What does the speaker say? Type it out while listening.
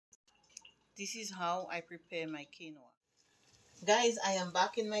This is how I prepare my quinoa. Guys, I am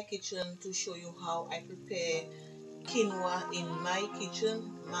back in my kitchen to show you how I prepare quinoa in my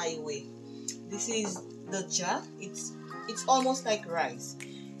kitchen, my way. This is the jar. It's almost like rice.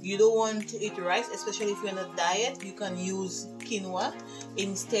 You don't want to eat rice, especially if you're on a diet. You can use quinoa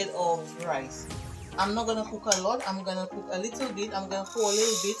instead of rice. I'm not gonna cook a lot. I'm gonna cook a little bit. I'm gonna pour a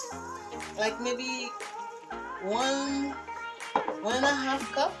little bit, like maybe one and a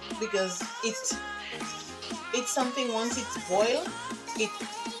half cup, because it's something, once it's boiled it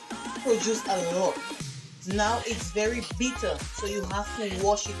produces a lot. Now it's very bitter, so you have to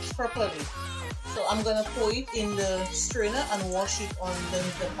wash it properly. So I'm gonna pour it in the strainer and wash it on the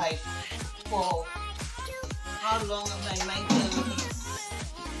pipe for how long I might tell you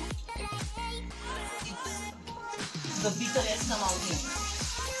the bitterness come out here.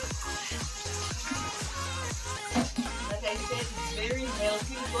 Like I said, it's very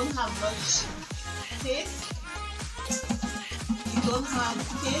healthy. You don't have much taste. You don't have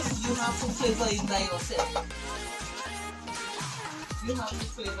taste. You have to flavor it by yourself. You have to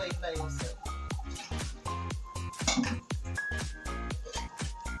flavor it by yourself.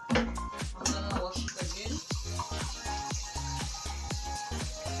 I'm gonna wash it again.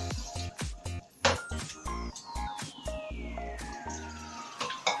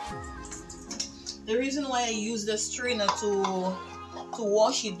 The reason why I use the strainer to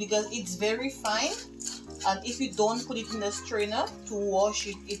wash it, because it's very fine, and if you don't put it in the strainer to wash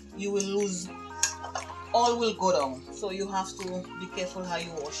it, you will lose, all will go down. So you have to be careful how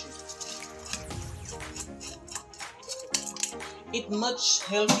you wash it. It's much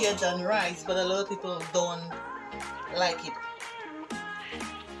healthier than rice, but a lot of people don't like it.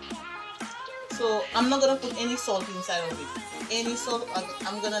 So I'm not gonna put any salt inside of it. Any salt,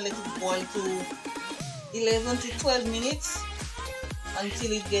 I'm gonna let it boil to 11 to 12 minutes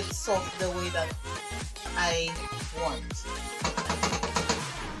until it gets soft the way that I want.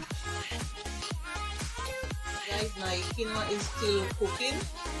 Guys, my quinoa is still cooking.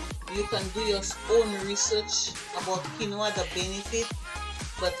 You can do your own research about quinoa, the benefit,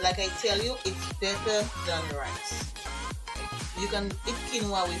 but like I tell you, it's better than rice. You can eat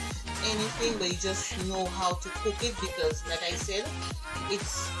quinoa with anything, but you just know how to cook it, because like I said,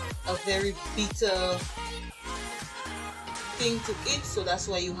 it's a very bitter thing to eat, so that's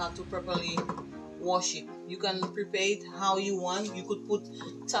why you have to properly wash it. You can prepare it how you want. You could put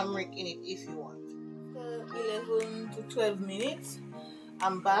turmeric in it if you want. After 11 to 12 minutes,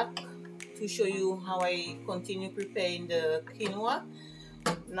 I'm back to show you how I continue preparing the quinoa.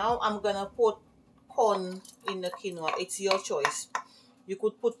 Now I'm gonna put corn in the quinoa. It's your choice. You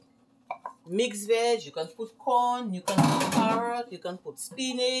could put mixed veg, you can put corn, you can put carrot, you can put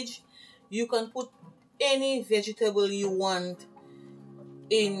spinach, you can put any vegetable you want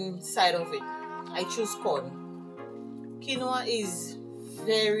inside of it. I choose corn. Quinoa is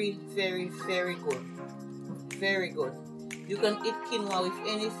very, very, very good. Very good. You can eat quinoa with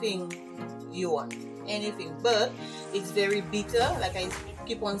anything you want. Anything. But it's very bitter. Like I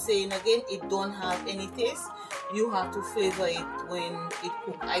keep on saying again, it don't have any taste. You have to flavor it when it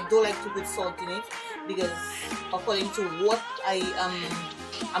cooks. I don't like to put salt in it, because according to what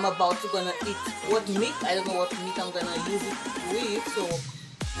I'm about to gonna eat, what meat, I don't know what meat I'm gonna use it with, so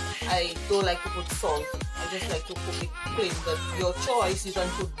I don't like to put salt. I just like to cook it plain. But your choice, you can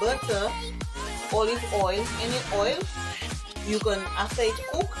put butter, olive oil, any oil. You can, after it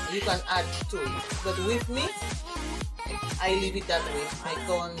cook, you can add to it. But with me, I leave it that way. I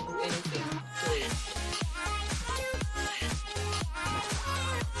don't do anything to it.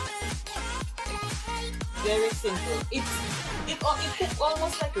 Very simple. It cooks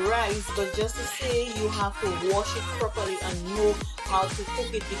almost like rice, but just to say, you have to wash it properly and know how to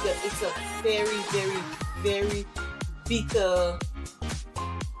cook it, because it's a very, very, very bitter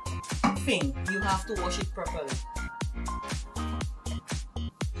thing. You have to wash it properly.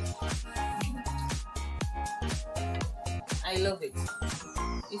 I love it.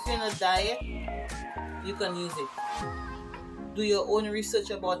 If you're on a diet, you can use it. Do your own research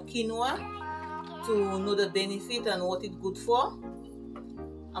about quinoa to know the benefit and what it's good for.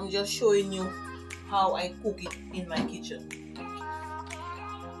 I'm just showing you how I cook it in my kitchen.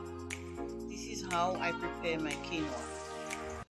 This is how I prepare my quinoa.